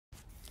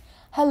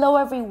Hello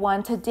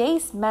everyone,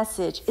 today's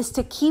message is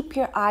to keep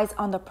your eyes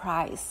on the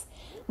prize.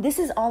 This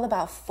is all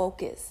about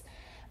focus,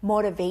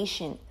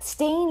 motivation,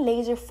 staying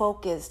laser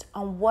focused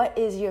on what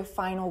is your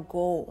final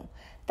goal,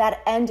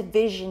 that end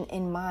vision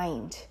in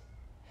mind.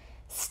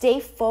 Stay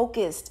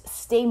focused,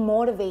 stay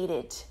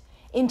motivated,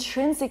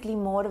 intrinsically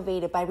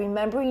motivated by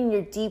remembering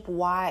your deep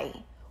why.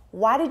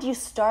 Why did you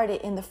start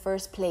it in the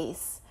first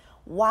place?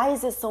 Why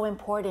is it so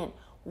important?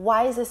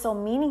 Why is it so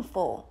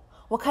meaningful?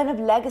 What kind of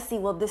legacy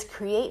will this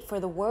create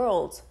for the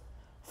world,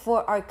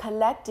 for our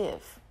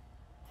collective?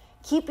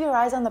 Keep your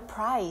eyes on the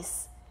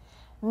prize,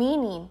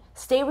 meaning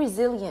stay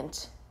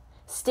resilient,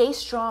 stay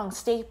strong,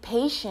 stay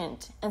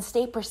patient, and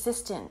stay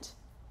persistent.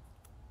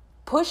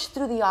 Push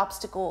through the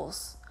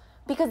obstacles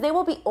because they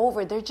will be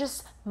over. They're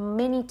just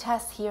mini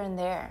tests here and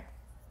there.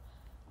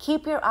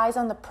 Keep your eyes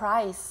on the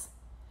prize.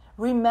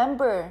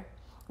 Remember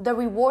the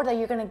reward that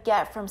you're going to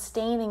get from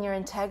staying in your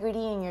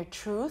integrity and your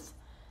truth,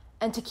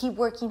 and to keep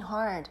working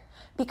hard,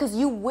 because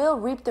you will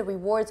reap the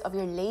rewards of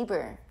your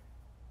labor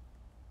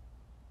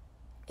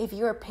if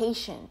you're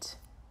patient.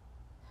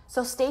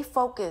 So stay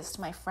focused,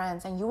 my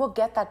friends, and you will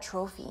get that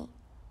trophy.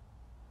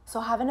 So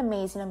have an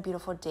amazing and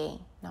beautiful day.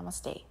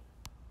 Namaste.